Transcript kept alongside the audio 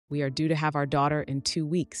We are due to have our daughter in 2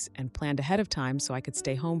 weeks and planned ahead of time so I could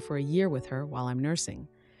stay home for a year with her while I'm nursing.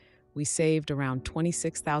 We saved around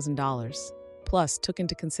 $26,000, plus took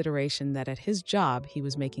into consideration that at his job he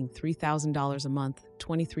was making $3,000 a month,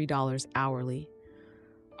 $23 hourly.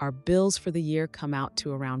 Our bills for the year come out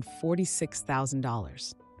to around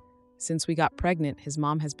 $46,000. Since we got pregnant, his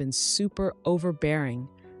mom has been super overbearing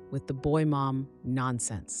with the boy mom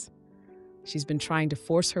nonsense. She's been trying to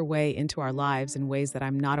force her way into our lives in ways that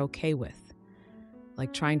I'm not okay with,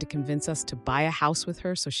 like trying to convince us to buy a house with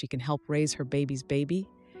her so she can help raise her baby's baby.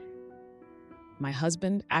 My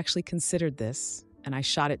husband actually considered this, and I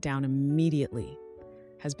shot it down immediately.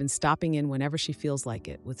 Has been stopping in whenever she feels like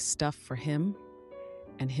it with stuff for him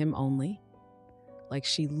and him only. Like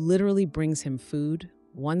she literally brings him food,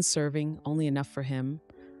 one serving, only enough for him,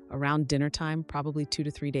 around dinner time, probably 2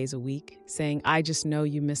 to 3 days a week, saying, "I just know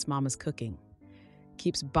you miss Mama's cooking."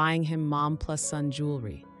 Keeps buying him mom plus son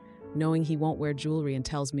jewelry, knowing he won't wear jewelry, and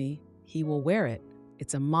tells me he will wear it.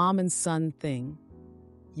 It's a mom and son thing.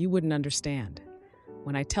 You wouldn't understand.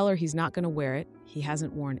 When I tell her he's not going to wear it, he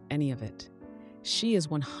hasn't worn any of it. She is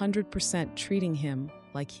 100% treating him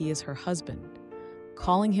like he is her husband,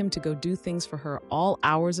 calling him to go do things for her all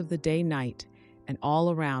hours of the day, night, and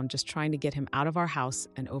all around, just trying to get him out of our house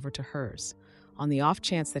and over to hers. On the off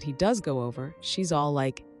chance that he does go over, she's all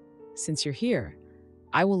like, "Since you're here,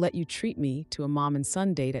 I will let you treat me to a mom and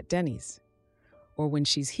son date at Denny's." Or when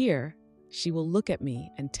she's here, she will look at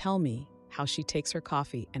me and tell me how she takes her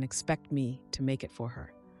coffee and expect me to make it for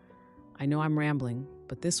her. I know I'm rambling,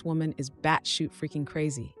 but this woman is batshit freaking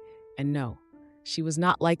crazy. And no, she was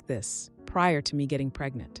not like this prior to me getting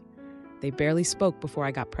pregnant. They barely spoke before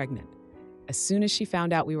I got pregnant. As soon as she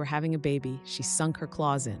found out we were having a baby, she sunk her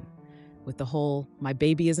claws in with the whole "my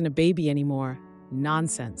baby isn't a baby anymore"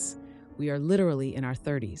 nonsense. We are literally in our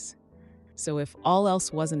 30s. So if all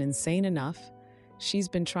else wasn't insane enough, she's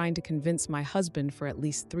been trying to convince my husband for at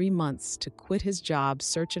least 3 months to quit his job,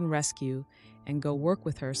 search and rescue, and go work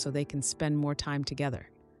with her so they can spend more time together.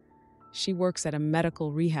 She works at a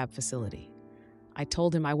medical rehab facility. I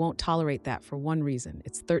told him I won't tolerate that for one reason.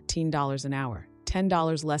 It's $13 an hour,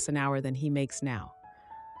 $10 less an hour than he makes now.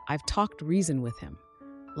 I've talked reason with him.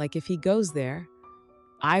 Like if he goes there,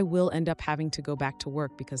 I will end up having to go back to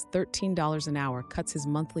work because $13 an hour cuts his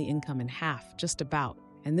monthly income in half, just about.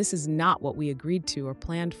 And this is not what we agreed to or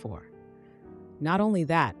planned for. Not only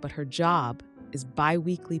that, but her job is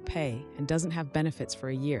bi-weekly pay and doesn't have benefits for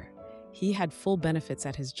a year. He had full benefits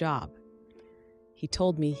at his job. He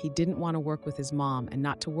told me he didn't want to work with his mom and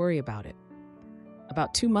not to worry about it.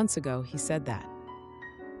 About 2 months ago, he said that.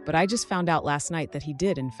 But I just found out last night that he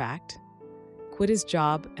did, in fact, quit his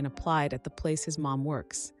job and applied at the place his mom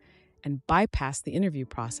works and bypassed the interview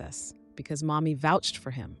process because mommy vouched for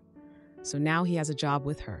him. So now he has a job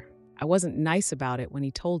with her. I wasn't nice about it when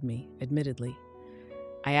he told me, admittedly.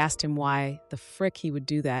 I asked him why the frick he would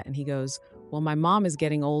do that, and he goes, "Well, my mom is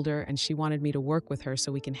getting older and she wanted me to work with her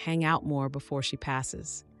so we can hang out more before she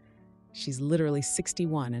passes. She's literally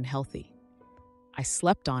 61 and healthy." I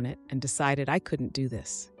slept on it and decided I couldn't do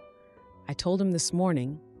this. I told him this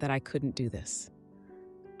morning that I couldn't do this.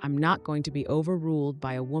 I'm not going to be overruled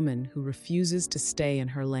by a woman who refuses to stay in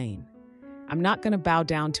her lane. I'm not going to bow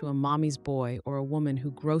down to a mommy's boy or a woman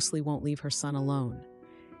who grossly won't leave her son alone.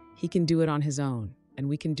 He can do it on his own, and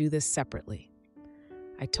we can do this separately.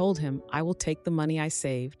 I told him I will take the money I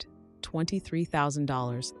saved,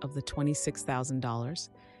 $23,000 of the $26,000,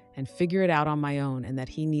 and figure it out on my own, and that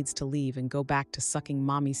he needs to leave and go back to sucking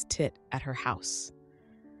mommy's tit at her house.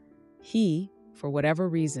 He, for whatever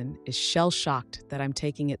reason, is shell-shocked that I'm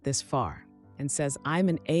taking it this far and says I'm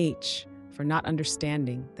an H for not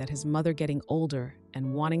understanding that his mother getting older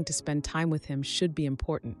and wanting to spend time with him should be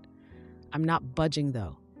important. I'm not budging,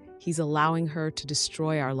 though. He's allowing her to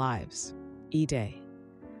destroy our lives. E-Day.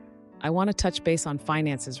 I want to touch base on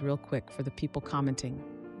finances real quick for the people commenting.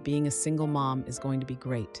 Being a single mom is going to be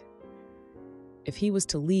great. If he was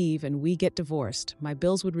to leave and we get divorced, my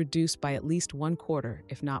bills would reduce by at least 1/4,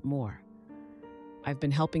 if not more. I've been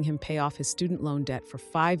helping him pay off his student loan debt for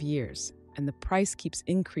 5 years, and the price keeps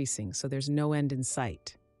increasing, so there's no end in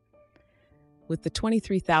sight. With the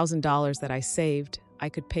 $23,000 that I saved, I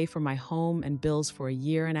could pay for my home and bills for a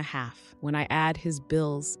year and a half. When I add his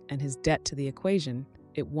bills and his debt to the equation,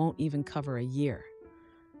 it won't even cover a year.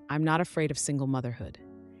 I'm not afraid of single motherhood.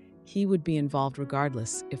 He would be involved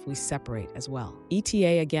regardless if we separate as well.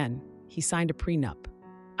 ETA again, he signed a prenup.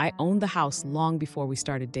 I owned the house long before we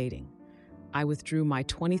started dating. I withdrew my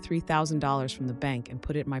 $23,000 from the bank and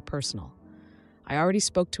put it in my personal. I already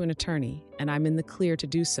spoke to an attorney, and I'm in the clear to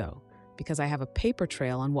do so because I have a paper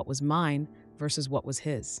trail on what was mine versus what was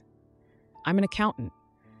his. I'm an accountant.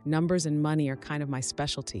 Numbers and money are kind of my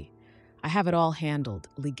specialty. I have it all handled,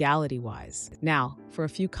 legality-wise. Now, for a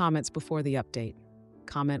few comments before the update.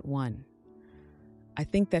 Comment 1. I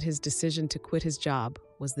think that his decision to quit his job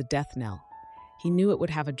was the death knell. He knew it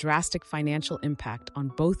would have a drastic financial impact on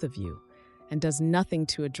both of you and does nothing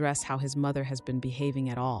to address how his mother has been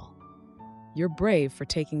behaving at all. You're brave for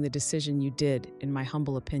taking the decision you did, in my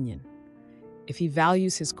humble opinion. If he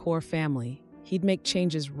values his core family, he'd make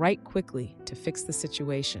changes right quickly to fix the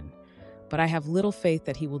situation, but I have little faith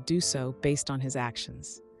that he will do so based on his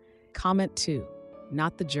actions. Comment 2.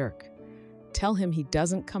 Not the jerk. Tell him he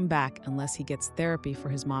doesn't come back unless he gets therapy for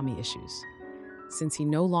his mommy issues. Since he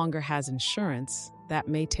no longer has insurance, that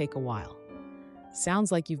may take a while.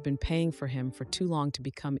 Sounds like you've been paying for him for too long to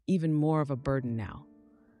become even more of a burden now.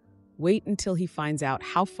 Wait until he finds out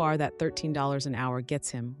how far that $13 an hour gets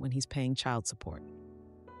him when he's paying child support.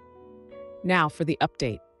 Now for the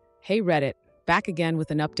update. Hey Reddit, back again with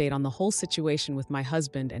an update on the whole situation with my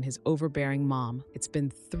husband and his overbearing mom. It's been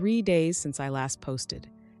 3 days since I last posted,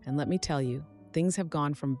 and let me tell you, things have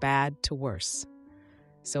gone from bad to worse.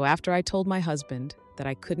 So after I told my husband that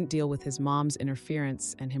I couldn't deal with his mom's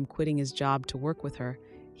interference and him quitting his job to work with her,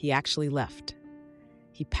 he actually left.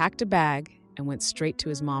 He packed a bag and went straight to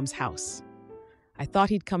his mom's house. I thought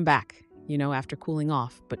he'd come back, after cooling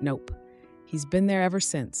off, but nope. He's been there ever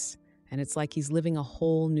since, and it's like he's living a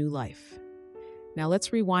whole new life. Now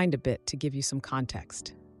let's rewind a bit to give you some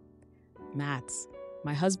context. Mats,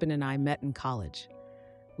 my husband and I met in college.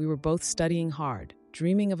 We were both studying hard,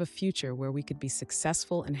 dreaming of a future where we could be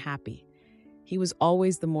successful and happy. He was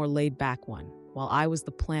always the more laid-back one, while I was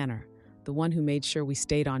the planner, the one who made sure we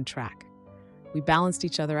stayed on track. We balanced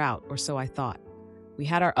each other out, or so I thought. We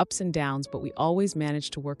had our ups and downs, but we always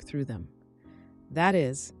managed to work through them. That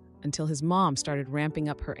is, until his mom started ramping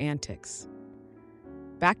up her antics.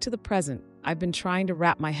 Back to the present, I've been trying to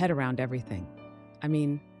wrap my head around everything. I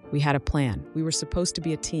mean, we had a plan. We were supposed to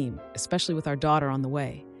be a team, especially with our daughter on the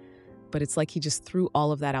way. But it's like he just threw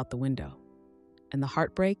all of that out the window. And the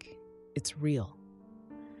heartbreak? It's real.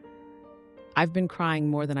 I've been crying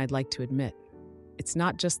more than I'd like to admit. It's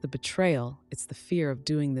not just the betrayal, it's the fear of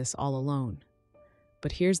doing this all alone.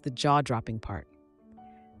 But here's the jaw-dropping part.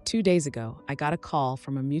 2 days ago, I got a call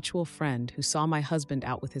from a mutual friend who saw my husband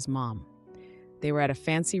out with his mom. They were at a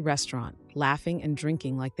fancy restaurant, laughing and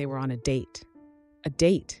drinking like they were on a date. A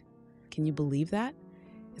date? Can you believe that?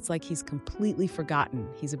 It's like he's completely forgotten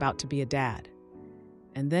he's about to be a dad.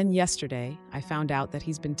 And then yesterday, I found out that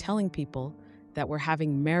he's been telling people that we're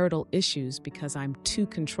having marital issues because I'm too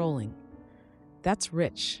controlling. That's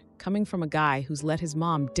rich, coming from a guy who's let his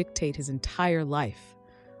mom dictate his entire life.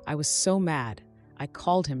 I was so mad, I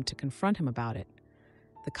called him to confront him about it.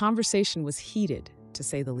 The conversation was heated, to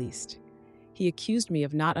say the least. He accused me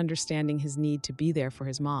of not understanding his need to be there for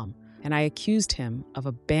his mom, and I accused him of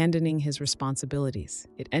abandoning his responsibilities.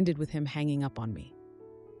 It ended with him hanging up on me.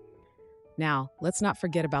 Now, let's not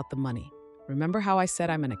forget about the money. Remember how I said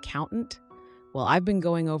I'm an accountant? Well, I've been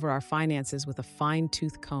going over our finances with a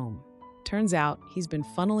fine-tooth comb. Turns out he's been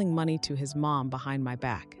funneling money to his mom behind my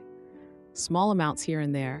back. Small amounts here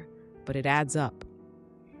and there, but it adds up.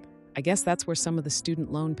 I guess that's where some of the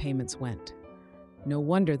student loan payments went. No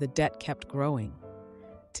wonder the debt kept growing.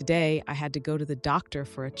 Today, I had to go to the doctor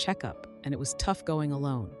for a checkup, and it was tough going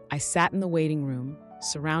alone. I sat in the waiting room,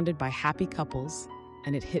 surrounded by happy couples,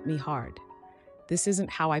 and it hit me hard. This isn't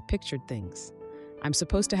how I pictured things. I'm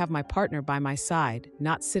supposed to have my partner by my side,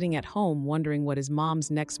 not sitting at home wondering what his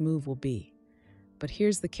mom's next move will be. But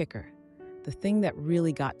here's the kicker, the thing that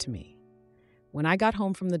really got to me. When I got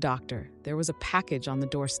home from the doctor, there was a package on the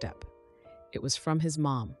doorstep. It was from his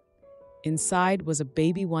mom. Inside was a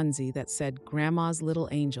baby onesie that said Grandma's Little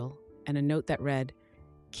Angel and a note that read,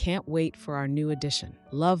 "Can't wait for our new edition.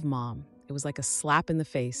 Love, Mom." It was like a slap in the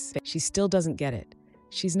face. She still doesn't get it.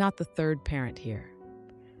 She's not the third parent here.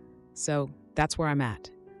 So that's where I'm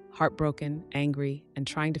at, heartbroken, angry, and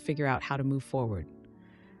trying to figure out how to move forward.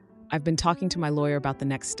 I've been talking to my lawyer about the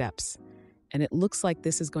next steps, and it looks like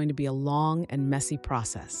this is going to be a long and messy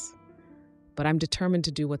process. But I'm determined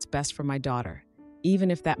to do what's best for my daughter,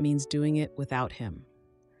 even if that means doing it without him.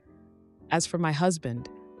 As for my husband,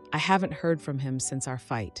 I haven't heard from him since our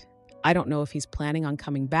fight. I don't know if he's planning on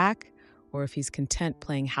coming back or if he's content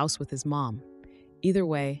playing house with his mom. Either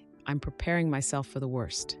way, I'm preparing myself for the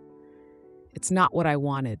worst. It's not what I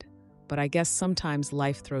wanted, but I guess sometimes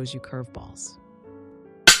life throws you curveballs.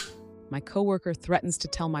 My coworker threatens to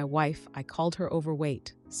tell my wife I called her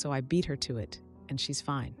overweight, so I beat her to it, and she's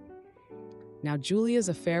fine. Now Julia's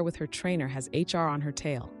affair with her trainer has HR on her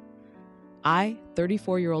tail. I,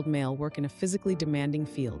 34-year-old male, work in a physically demanding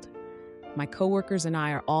field. My coworkers and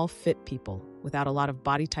I are all fit people without a lot of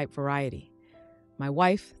body type variety. My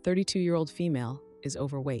wife, 32-year-old female, is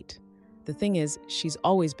overweight. The thing is, she's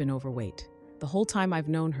always been overweight. The whole time I've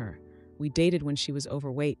known her, we dated when she was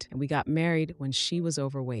overweight, and we got married when she was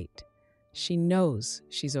overweight. She knows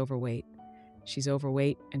she's overweight. She's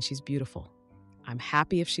overweight and she's beautiful. I'm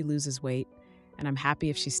happy if she loses weight, and I'm happy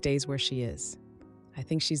if she stays where she is. I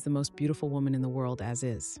think she's the most beautiful woman in the world as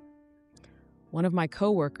is. One of my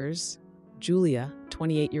coworkers, Julia,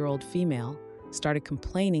 28-year-old female, started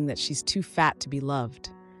complaining that she's too fat to be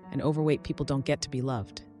loved, and overweight people don't get to be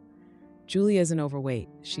loved. Julia isn't overweight.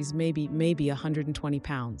 She's maybe 120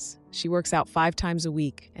 pounds. She works out 5 times a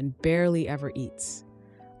week and barely ever eats.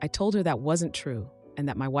 I told her that wasn't true and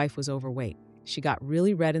that my wife was overweight. She got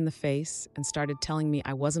really red in the face and started telling me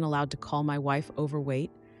I wasn't allowed to call my wife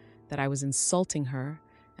overweight, that I was insulting her,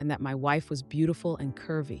 and that my wife was beautiful and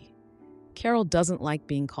curvy. Carol doesn't like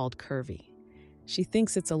being called curvy. She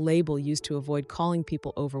thinks it's a label used to avoid calling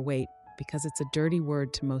people overweight because it's a dirty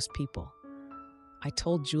word to most people. I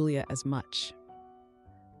told Julia as much.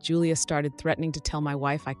 Julia started threatening to tell my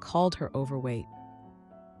wife I called her overweight.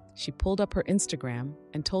 She pulled up her Instagram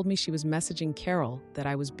and told me she was messaging Carol that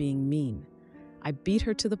I was being mean. I beat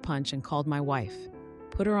her to the punch and called my wife,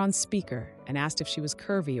 put her on speaker, and asked if she was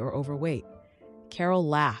curvy or overweight. Carol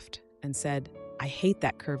laughed and said, "I hate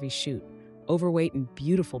that curvy shoot. Overweight and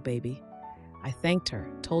beautiful, baby." I thanked her,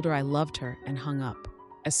 told her I loved her, and hung up.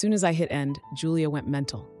 As soon as I hit end, Julia went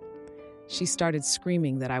mental. She started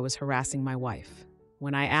screaming that I was harassing my wife.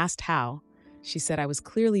 When I asked how, she said I was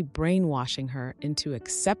clearly brainwashing her into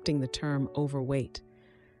accepting the term overweight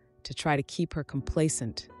to try to keep her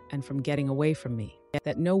complacent and from getting away from me,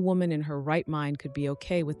 that no woman in her right mind could be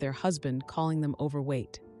okay with their husband calling them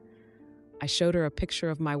overweight. I showed her a picture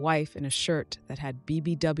of my wife in a shirt that had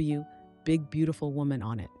BBW, Big Beautiful Woman,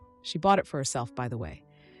 on it. She bought it for herself, by the way.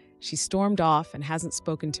 She stormed off and hasn't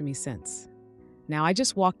spoken to me since. Now, I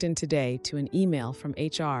just walked in today to an email from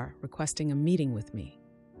HR requesting a meeting with me.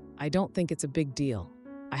 I don't think it's a big deal.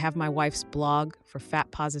 I have my wife's blog for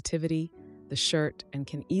fat positivity, the shirt, and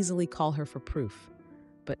can easily call her for proof.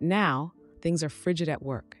 But now, things are frigid at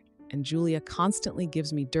work, and Julia constantly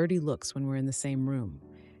gives me dirty looks when we're in the same room.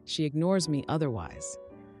 She ignores me otherwise.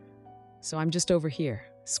 So I'm just over here,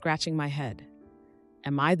 scratching my head.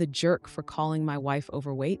 Am I the jerk for calling my wife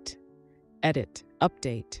overweight? Edit,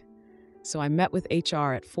 update. So I met with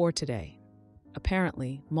HR at 4 today.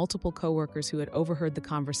 Apparently, multiple coworkers who had overheard the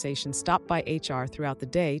conversation stopped by HR throughout the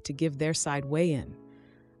day to give their side weigh in.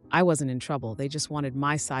 I wasn't in trouble, they just wanted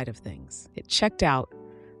my side of things. It checked out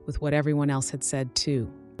with what everyone else had said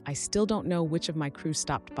too. I still don't know which of my crew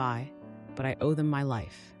stopped by, but I owe them my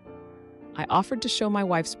life. I offered to show my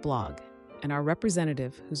wife's blog, and our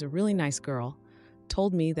representative, who's a really nice girl,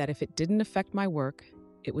 told me that if it didn't affect my work,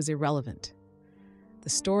 it was irrelevant. The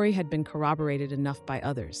story had been corroborated enough by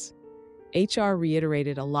others. HR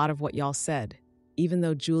reiterated a lot of what y'all said. Even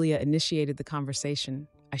though Julia initiated the conversation,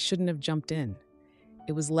 I shouldn't have jumped in.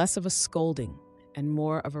 It was less of a scolding and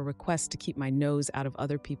more of a request to keep my nose out of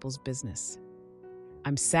other people's business.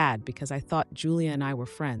 I'm sad because I thought Julia and I were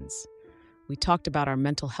friends. We talked about our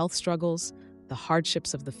mental health struggles, the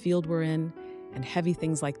hardships of the field we're in, and heavy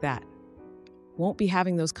things like that. Won't be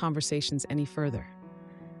having those conversations any further.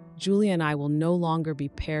 Julia and I will no longer be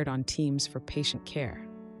paired on teams for patient care.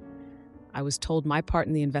 I was told my part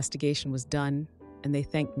in the investigation was done, and they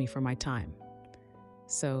thanked me for my time.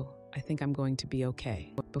 So I think I'm going to be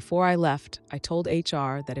okay. Before I left, I told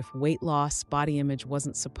HR that if weight loss, body image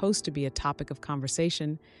wasn't supposed to be a topic of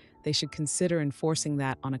conversation, they should consider enforcing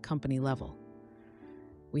that on a company level.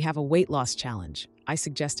 We have a weight loss challenge. I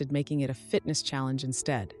suggested making it a fitness challenge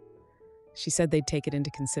instead. She said they'd take it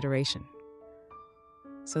into consideration.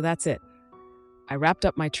 So that's it. I wrapped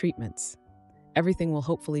up my treatments. Everything will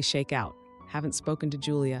hopefully shake out. Haven't spoken to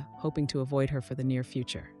Julia, hoping to avoid her for the near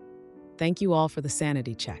future. Thank you all for the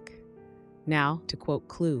sanity check. Now, to quote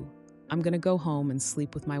Clue, I'm going to go home and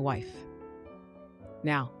sleep with my wife.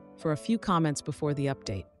 Now, for a few comments before the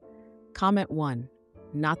update. Comment 1,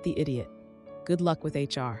 not the idiot. Good luck with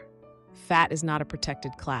HR. Fat is not a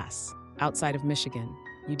protected class. Outside of Michigan,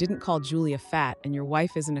 you didn't call Julia fat and your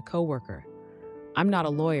wife isn't a coworker. I'm not a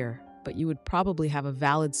lawyer, but you would probably have a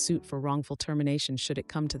valid suit for wrongful termination should it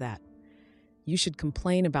come to that. You should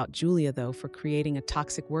complain about Julia, though, for creating a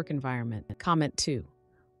toxic work environment. Comment 2.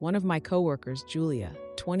 One of my coworkers, Julia,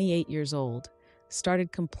 28 years old,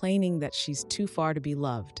 started complaining that she's too far to be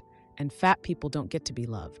loved, and fat people don't get to be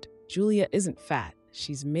loved. Julia isn't fat.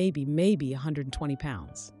 She's maybe 120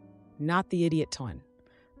 pounds. Not the idiot twin.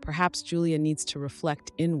 Perhaps Julia needs to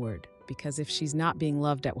reflect inward, because if she's not being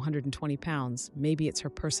loved at 120 pounds, maybe it's her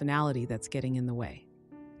personality that's getting in the way.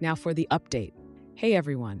 Now for the update. Hey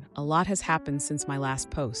everyone, a lot has happened since my last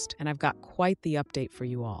post, and I've got quite the update for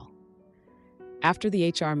you all. After the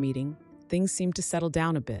HR meeting, things seemed to settle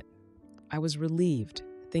down a bit. I was relieved,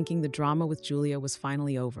 thinking the drama with Julia was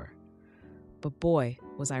finally over. But boy,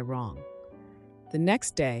 was I wrong. The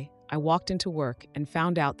next day, I walked into work and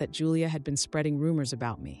found out that Julia had been spreading rumors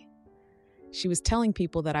about me. She was telling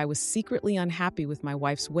people that I was secretly unhappy with my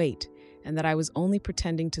wife's weight and that I was only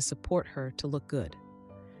pretending to support her to look good.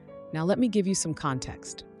 Now let me give you some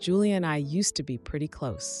context. Julia and I used to be pretty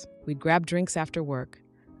close. We'd grab drinks after work,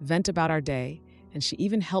 vent about our day, and she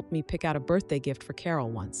even helped me pick out a birthday gift for Carol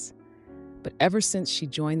once. But ever since she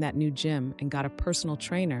joined that new gym and got a personal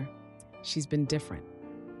trainer, she's been different,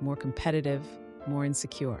 more competitive, more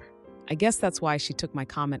insecure. I guess that's why she took my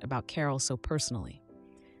comment about Carol so personally.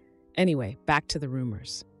 Anyway, back to the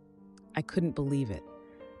rumors. I couldn't believe it.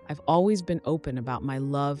 I've always been open about my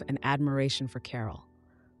love and admiration for Carol.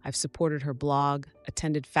 I've supported her blog,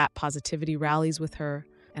 attended fat positivity rallies with her,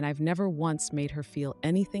 and I've never once made her feel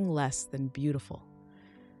anything less than beautiful.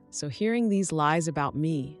 So hearing these lies about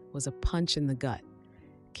me was a punch in the gut.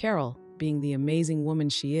 Carol, being the amazing woman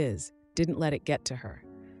she is, didn't let it get to her.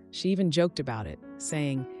 She even joked about it,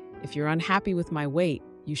 saying, "If you're unhappy with my weight,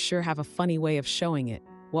 you sure have a funny way of showing it,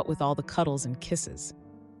 what with all the cuddles and kisses."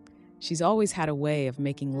 She's always had a way of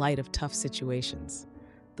making light of tough situations.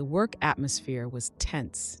 The work atmosphere was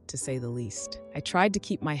tense, to say the least. I tried to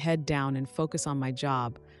keep my head down and focus on my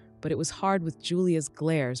job, but it was hard with Julia's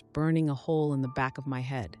glares burning a hole in the back of my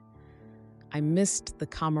head. I missed the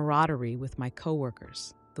camaraderie with my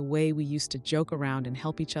coworkers, the way we used to joke around and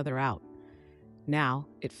help each other out. Now,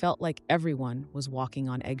 it felt like everyone was walking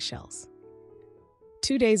on eggshells.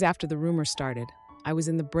 2 days after the rumor started, I was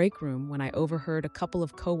in the break room when I overheard a couple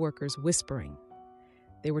of coworkers whispering.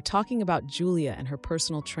 They were talking about Julia and her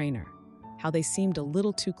personal trainer, how they seemed a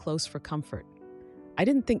little too close for comfort. I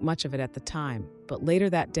didn't think much of it at the time, but later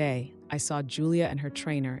that day, I saw Julia and her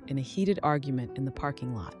trainer in a heated argument in the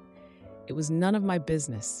parking lot. It was none of my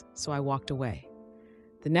business, so I walked away.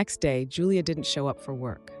 The next day, Julia didn't show up for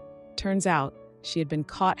work. Turns out, she had been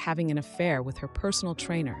caught having an affair with her personal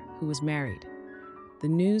trainer, who was married. The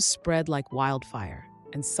news spread like wildfire,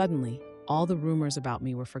 and suddenly, all the rumors about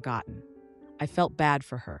me were forgotten. I felt bad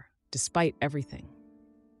for her, despite everything.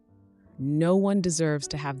 No one deserves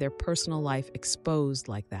to have their personal life exposed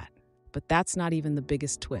like that. But that's not even the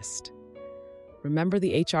biggest twist. Remember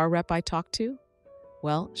the HR rep I talked to?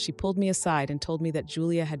 Well, she pulled me aside and told me that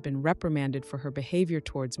Julia had been reprimanded for her behavior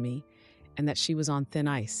towards me and that she was on thin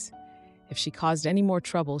ice. If she caused any more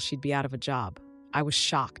trouble, she'd be out of a job. I was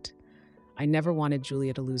shocked. I never wanted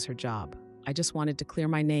Julia to lose her job. I just wanted to clear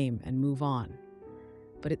my name and move on.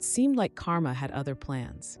 But it seemed like karma had other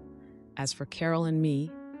plans. As for Carol and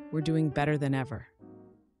me, we're doing better than ever.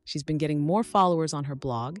 She's been getting more followers on her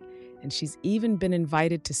blog, and she's even been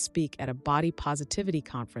invited to speak at a body positivity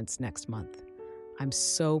conference next month. I'm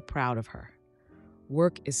so proud of her.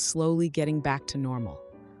 Work is slowly getting back to normal.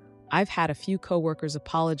 I've had a few coworkers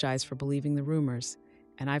apologize for believing the rumors,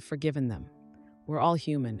 and I've forgiven them. We're all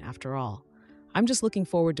human, after all. I'm just looking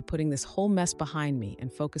forward to putting this whole mess behind me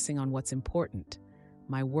and focusing on what's important,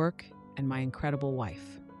 my work and my incredible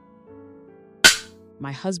wife.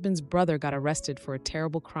 My husband's brother got arrested for a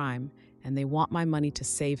terrible crime, and they want my money to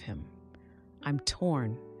save him. I'm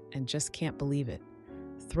torn and just can't believe it.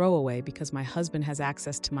 Throwaway because my husband has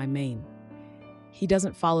access to my main. He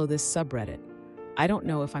doesn't follow this subreddit. I don't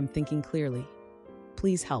know if I'm thinking clearly.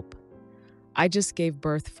 Please help. I just gave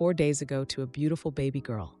birth 4 days ago to a beautiful baby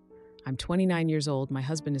girl. I'm 29 years old, my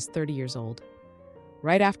husband is 30 years old.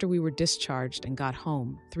 Right after we were discharged and got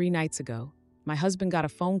home 3 nights ago, my husband got a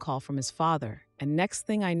phone call from his father, and next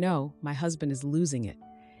thing I know, my husband is losing it.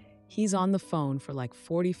 He's on the phone for like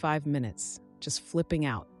 45 minutes, just flipping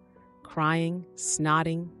out, crying,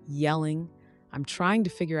 snotting, yelling. I'm trying to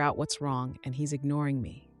figure out what's wrong, and he's ignoring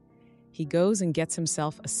me. He goes and gets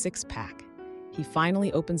himself a 6-pack. He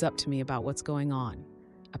finally opens up to me about what's going on.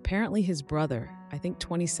 Apparently his brother, I think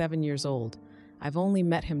 27 years old, I've only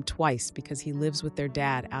met him twice because he lives with their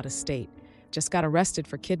dad out of state, just got arrested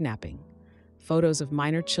for kidnapping. Photos of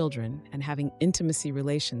minor children and having intimacy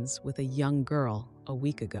relations with a young girl a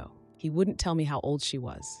week ago. He wouldn't tell me how old she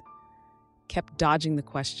was. Kept dodging the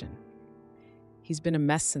question. He's been a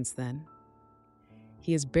mess since then.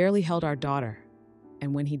 He has barely held our daughter,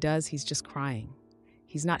 and when he does, he's just crying.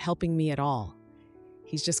 He's not helping me at all.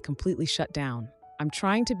 He's just completely shut down. I'm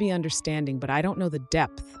trying to be understanding, but I don't know the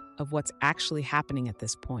depth of what's actually happening at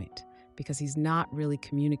this point, because he's not really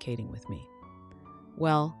communicating with me.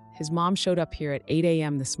 Well, his mom showed up here at 8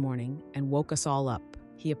 a.m. this morning and woke us all up.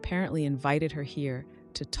 He apparently invited her here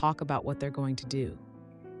to talk about what they're going to do.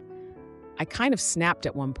 I kind of snapped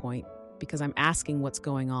at one point because I'm asking what's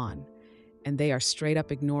going on, and they are straight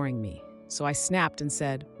up ignoring me. So I snapped and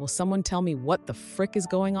said, "Will someone tell me what the frick is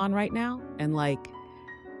going on right now?" And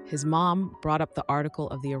his mom brought up the article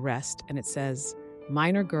of the arrest, and it says,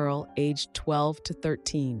 minor girl aged 12 to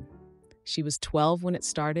 13. She was 12 when it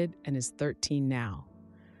started and is 13 now.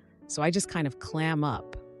 So I just kind of clam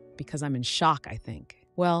up because I'm in shock, I think.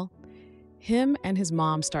 Well, him and his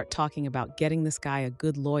mom start talking about getting this guy a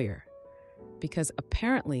good lawyer because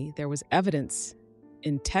apparently there was evidence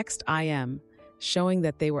in text IM showing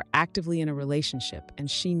that they were actively in a relationship and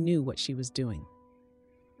she knew what she was doing.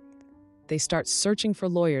 They start searching for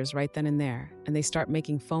lawyers right then and there, and they start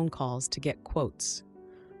making phone calls to get quotes.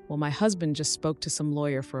 Well, my husband just spoke to some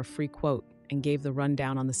lawyer for a free quote and gave the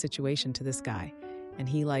rundown on the situation to this guy, and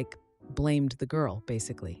he blamed the girl,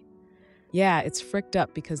 basically. Yeah, it's fricked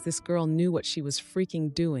up because this girl knew what she was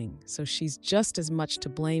freaking doing, so she's just as much to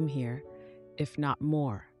blame here, if not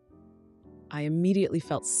more. I immediately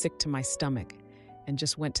felt sick to my stomach and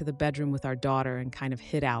just went to the bedroom with our daughter and kind of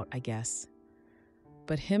hid out, I guess.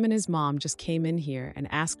 But him and his mom just came in here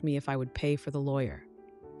and asked me if I would pay for the lawyer.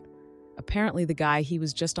 Apparently, the guy he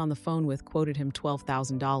was just on the phone with quoted him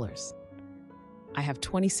 $12,000. I have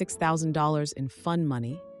 $26,000 in fund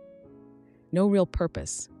money. No real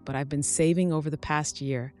purpose, but I've been saving over the past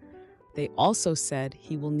year. They also said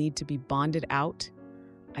he will need to be bonded out.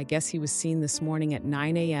 I guess he was seen this morning at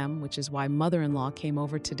 9 a.m., which is why mother-in-law came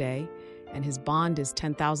over today, and his bond is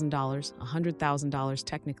 $10,000, $100,000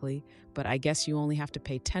 technically, but I guess you only have to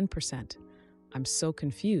pay 10%. I'm so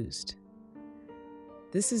confused.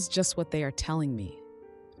 This is just what they are telling me.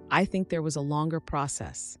 I think there was a longer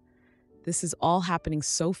process. This is all happening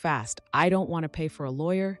so fast. I don't want to pay for a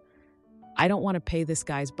lawyer. I don't want to pay this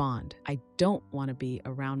guy's bond. I don't want to be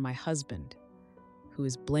around my husband, who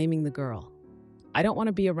is blaming the girl. I don't want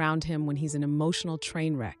to be around him when he's an emotional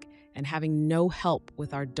train wreck and having no help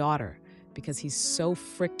with our daughter because he's so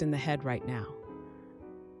fricked in the head right now.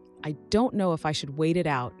 I don't know if I should wait it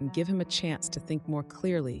out and give him a chance to think more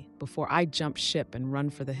clearly before I jump ship and run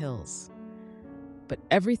for the hills. But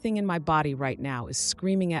everything in my body right now is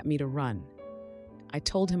screaming at me to run. I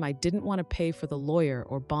told him I didn't want to pay for the lawyer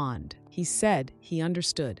or bond. He said he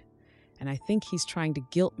understood, and I think he's trying to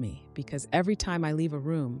guilt me because every time I leave a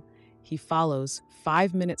room, he follows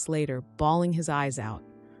 5 minutes later, bawling his eyes out,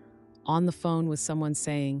 on the phone with someone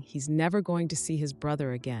saying he's never going to see his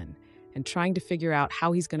brother again and trying to figure out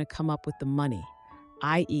how he's going to come up with the money,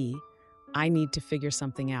 i.e., I need to figure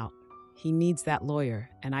something out. He needs that lawyer,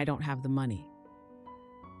 and I don't have the money.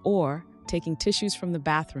 Or taking tissues from the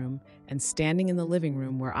bathroom and standing in the living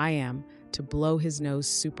room where I am to blow his nose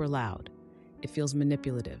super loud. It feels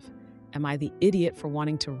manipulative. Am I the idiot for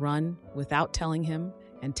wanting to run without telling him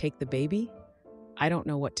and take the baby? I don't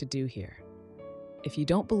know what to do here. If you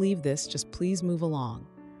don't believe this, just please move along.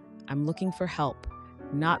 I'm looking for help,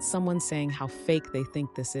 not someone saying how fake they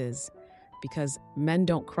think this is, because men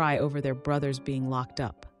don't cry over their brothers being locked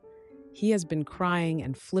up. He has been crying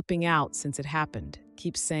and flipping out since it happened,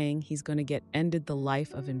 keeps saying he's going to get ended the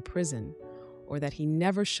life of in prison, or that he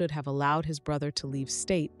never should have allowed his brother to leave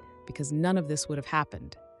state because none of this would have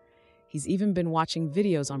happened. He's even been watching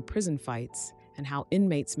videos on prison fights and how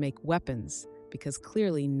inmates make weapons because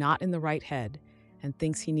clearly not in the right head, and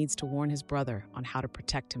thinks he needs to warn his brother on how to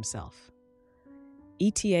protect himself.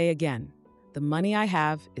 ETA again. The money I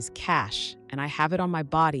have is cash, and I have it on my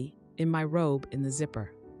body, in my robe, in the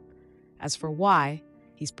zipper. As for why,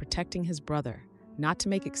 he's protecting his brother. Not to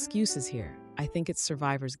make excuses here, I think it's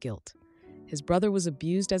survivor's guilt. His brother was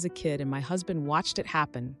abused as a kid, and my husband watched it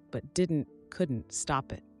happen, but couldn't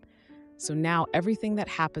stop it. So now everything that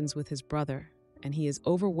happens with his brother, and he is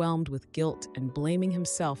overwhelmed with guilt and blaming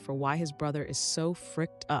himself for why his brother is so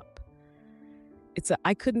fricked up. It's a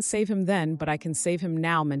I couldn't save him then, but I can save him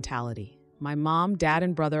now mentality. My mom, dad,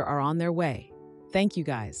 and brother are on their way. Thank you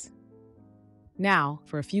guys. Now,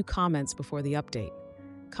 for a few comments before the update.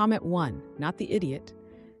 Comment 1, not the idiot.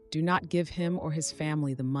 Do not give him or his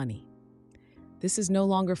family the money. This is no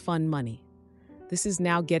longer fun money. This is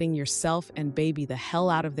now getting yourself and baby the hell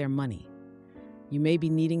out of their money. You may be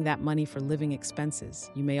needing that money for living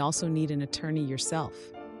expenses. You may also need an attorney yourself.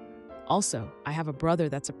 Also, I have a brother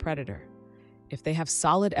that's a predator. If they have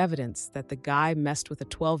solid evidence that the guy messed with a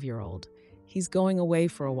 12-year-old, he's going away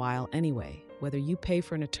for a while anyway, whether you pay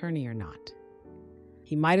for an attorney or not.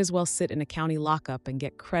 He might as well sit in a county lockup and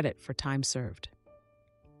get credit for time served.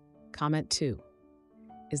 Comment 2.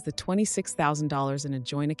 Is the $26,000 in a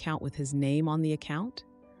joint account with his name on the account?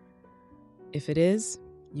 If it is,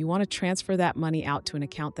 you want to transfer that money out to an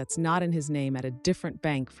account that's not in his name at a different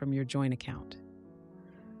bank from your joint account.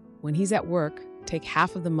 When he's at work, take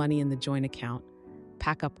half of the money in the joint account,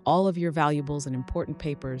 pack up all of your valuables and important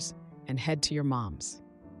papers, and head to your mom's.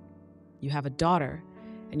 You have a daughter,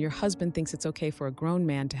 and your husband thinks it's okay for a grown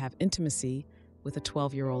man to have intimacy with a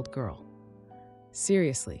 12-year-old girl.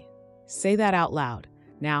 Seriously, say that out loud.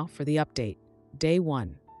 Now for the update. Day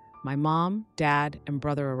 1. My mom, dad, and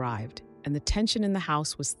brother arrived, and the tension in the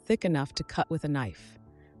house was thick enough to cut with a knife.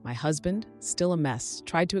 My husband, still a mess,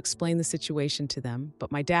 tried to explain the situation to them,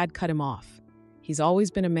 but my dad cut him off. He's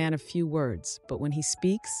always been a man of few words, but when he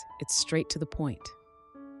speaks, it's straight to the point.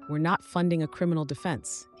 We're not funding a criminal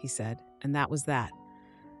defense, he said, and that was that.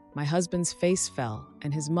 My husband's face fell,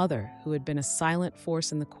 and his mother, who had been a silent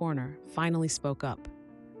force in the corner, finally spoke up.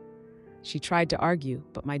 She tried to argue,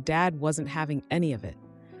 but my dad wasn't having any of it.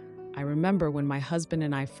 I remember when my husband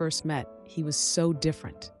and I first met, he was so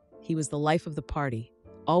different. He was the life of the party,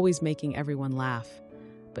 always making everyone laugh.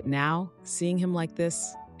 But now, seeing him like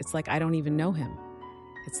this, it's like I don't even know him.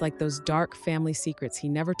 It's like those dark family secrets he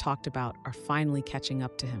never talked about are finally catching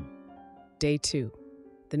up to him. Day 2.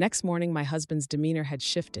 The next morning, my husband's demeanor had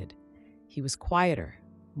shifted. He was quieter,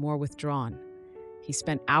 more withdrawn. He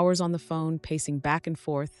spent hours on the phone, pacing back and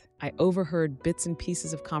forth. I overheard bits and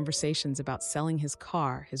pieces of conversations about selling his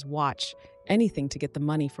car, his watch, anything to get the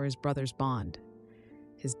money for his brother's bond.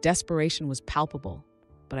 His desperation was palpable,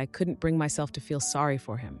 but I couldn't bring myself to feel sorry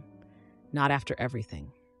for him. Not after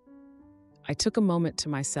everything. I took a moment to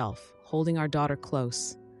myself, holding our daughter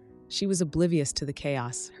close. She was oblivious to the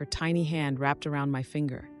chaos, her tiny hand wrapped around my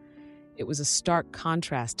finger. It was a stark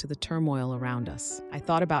contrast to the turmoil around us. I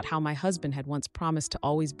thought about how my husband had once promised to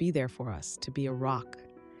always be there for us, to be a rock.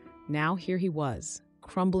 Now here he was,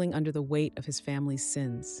 crumbling under the weight of his family's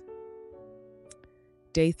sins.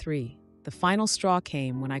 Day 3. The final straw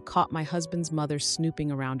came when I caught my husband's mother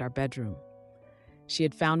snooping around our bedroom. She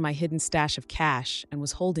had found my hidden stash of cash and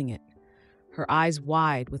was holding it, her eyes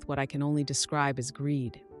wide with what I can only describe as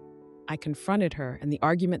greed. I confronted her, and the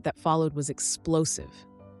argument that followed was explosive.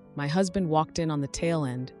 My husband walked in on the tail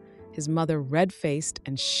end, his mother red-faced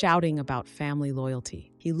and shouting about family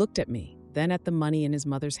loyalty. He looked at me, then at the money in his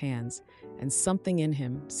mother's hands, and something in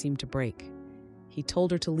him seemed to break. He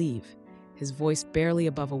told her to leave, his voice barely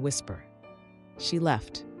above a whisper. She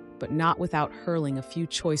left, but not without hurling a few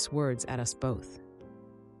choice words at us both.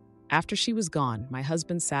 After she was gone, my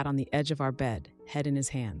husband sat on the edge of our bed, head in his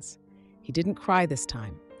hands. He didn't cry this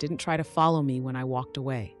time, didn't try to follow me when I walked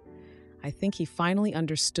away. I think he finally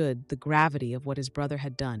understood the gravity of what his brother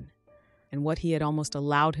had done and what he had almost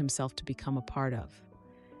allowed himself to become a part of.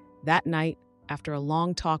 That night, after a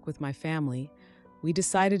long talk with my family, we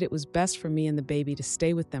decided it was best for me and the baby to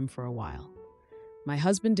stay with them for a while. My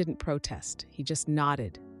husband didn't protest, he just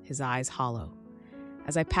nodded, his eyes hollow.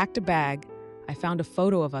 As I packed a bag, I found a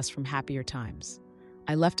photo of us from happier times.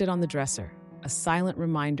 I left it on the dresser, a silent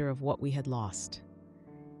reminder of what we had lost.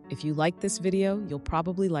 If you like this video, you'll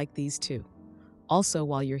probably like these too. Also,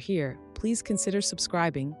 while you're here, please consider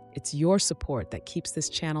subscribing. It's your support that keeps this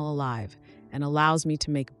channel alive and allows me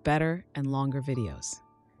to make better and longer videos.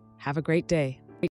 Have a great day.